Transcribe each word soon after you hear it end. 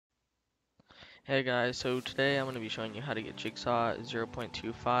Hey guys, so today I'm going to be showing you how to get Jigsaw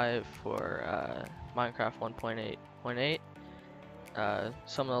 0.25 for Minecraft 1.8.8.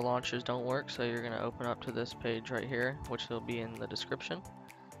 Some of the launchers don't work, so you're going to open up to this page right here, which will be in the description,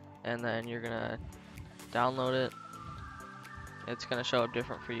 and then you're going to download it. It's going to show up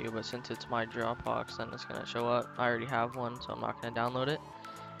different for you, but since it's my Dropbox, then it's going to show up. I already have one, so I'm not going to download it.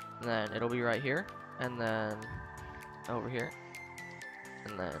 And then it'll be right here, and then over here,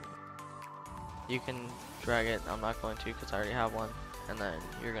 and then you can drag it. I'm not going to because I already have one. And then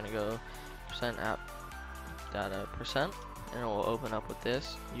you're gonna go percent app data percent, and it will open up with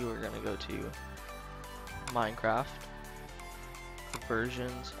this. You are gonna go to Minecraft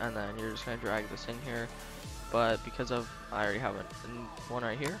versions, and then you're just gonna drag this in here. But because of I already have one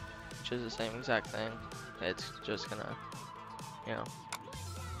right here, which is the same exact thing, it's just gonna, you know,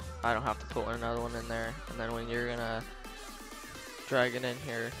 I don't have to put another one in there. And then when you're gonna drag it in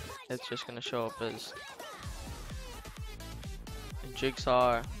here, it's just going to show up as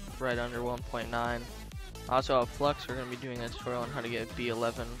Jigsaw right under 1.9. I also have Flux. We're going to be doing a tutorial on how to get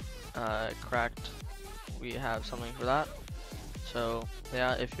B11 cracked. We have something for that. So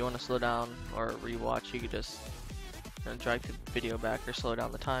yeah, if you want to slow down or rewatch, you could just drag the video back or slow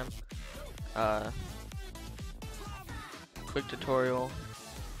down the time. Quick tutorial,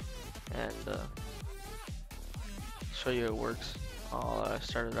 and show you it works. I'll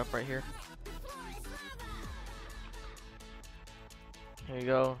start it up right here. Here you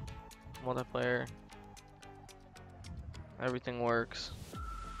go, multiplayer. Everything works.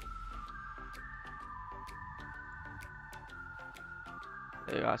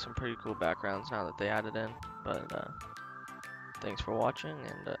 They got some pretty cool backgrounds now that they added in. But thanks for watching,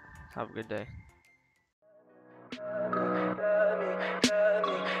 and have a good day.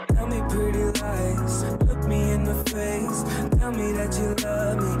 Tell me pretty lies, look me in the face, tell me that you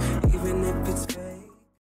love me.